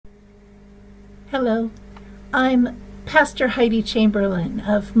Hello, I'm Pastor Heidi Chamberlain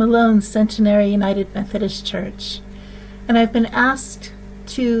of Malone, Centenary United Methodist Church, and I've been asked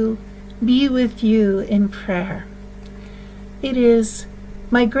to be with you in prayer. It is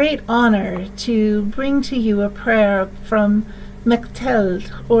my great honor to bring to you a prayer from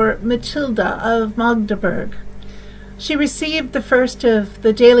Mechtild, or Mechtild of Magdeburg. She received the first of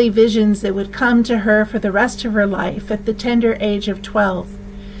the daily visions that would come to her for the rest of her life at the tender age of 12.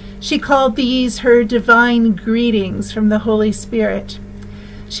 She called these her divine greetings from the Holy Spirit.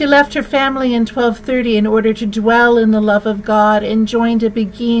 She left her family in 1230 in order to dwell in the love of God and joined a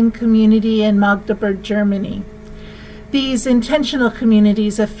Beguine community in Magdeburg, Germany. These intentional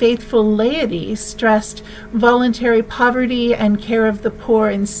communities of faithful laity stressed voluntary poverty and care of the poor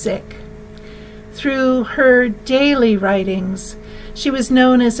and sick. Through her daily writings, she was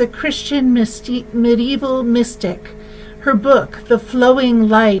known as a Christian medieval mystic. Her book, The Flowing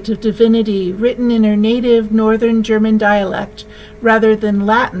Light of Divinity, written in her native northern German dialect rather than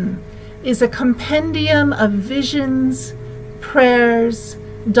Latin, is a compendium of visions, prayers,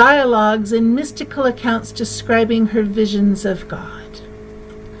 dialogues, and mystical accounts describing her visions of God.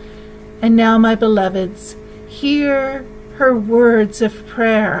 And now, my beloveds, hear her words of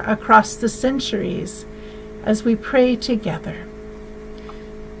prayer across the centuries as we pray together.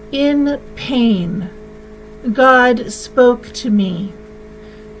 In pain, God spoke to me.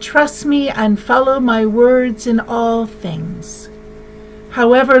 Trust me and follow my words in all things.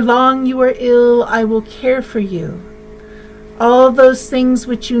 However long you are ill, I will care for you. All those things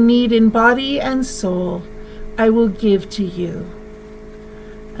which you need in body and soul, I will give to you.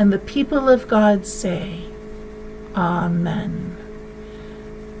 And the people of God say, Amen.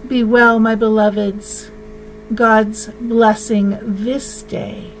 Be well, my beloveds. God's blessing this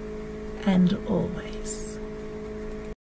day and always.